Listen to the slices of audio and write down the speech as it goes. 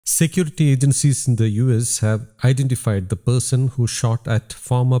Security agencies in the US have identified the person who shot at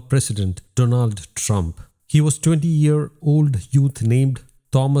former President Donald Trump. He was a 20-year-old youth named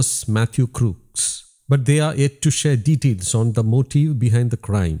Thomas Matthew Crooks, but they are yet to share details on the motive behind the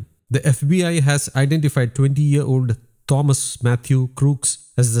crime. The FBI has identified 20-year-old Thomas Matthew Crooks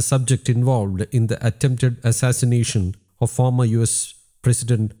as the subject involved in the attempted assassination of former US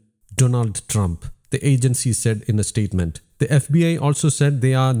President Donald Trump, the agency said in a statement. The FBI also said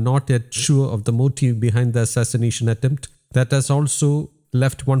they are not yet sure of the motive behind the assassination attempt that has also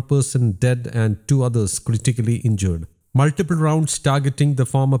left one person dead and two others critically injured. Multiple rounds targeting the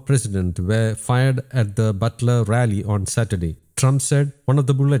former president were fired at the Butler rally on Saturday. Trump said one of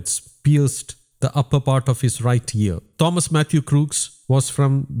the bullets pierced the upper part of his right ear. Thomas Matthew Crooks was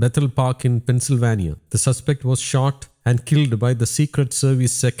from Bethel Park in Pennsylvania. The suspect was shot and killed by the Secret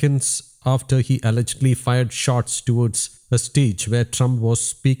Service seconds after he allegedly fired shots towards a stage where Trump was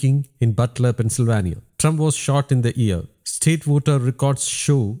speaking in Butler, Pennsylvania. Trump was shot in the ear. State voter records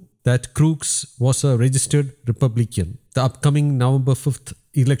show that Crooks was a registered Republican. The upcoming November 5th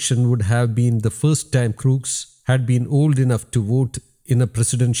election would have been the first time Crooks had been old enough to vote in a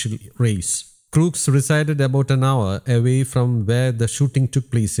presidential race. Crooks resided about an hour away from where the shooting took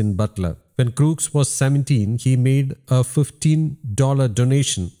place in Butler. When Crooks was 17, he made a $15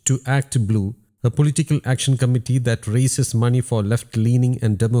 donation to Act Blue, a political action committee that raises money for left-leaning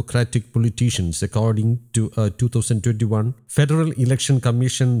and Democratic politicians, according to a 2021 Federal Election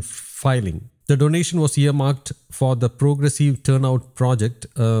Commission filing. The donation was earmarked for the Progressive Turnout Project,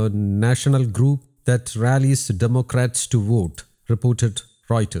 a national group that rallies Democrats to vote, reported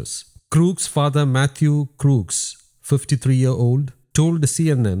Reuters. Crooks' father, Matthew Crooks, 53-year-old, told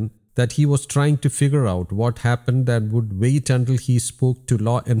CNN that he was trying to figure out what happened and would wait until he spoke to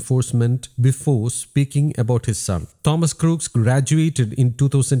law enforcement before speaking about his son. Thomas Crooks graduated in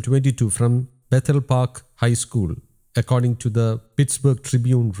 2022 from Bethel Park High School, according to the Pittsburgh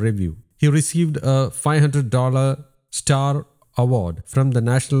Tribune Review. He received a $500 Star Award from the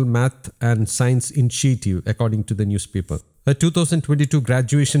National Math and Science Initiative, according to the newspaper. A 2022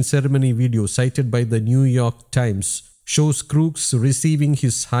 graduation ceremony video cited by the New York Times shows Crooks receiving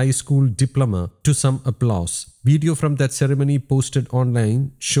his high school diploma to some applause. Video from that ceremony posted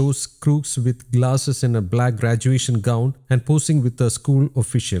online shows Crooks with glasses and a black graduation gown and posing with a school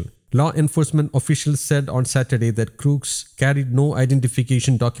official. Law enforcement officials said on Saturday that Crooks carried no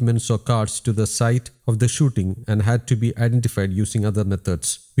identification documents or cards to the site of the shooting and had to be identified using other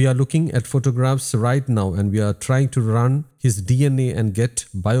methods. "We are looking at photographs right now and we are trying to run his DNA and get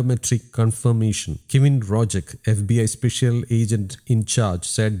biometric confirmation," Kevin Rojek, FBI special agent in charge,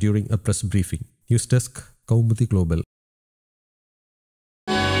 said during a press briefing. News Desk, Kaumudy Global.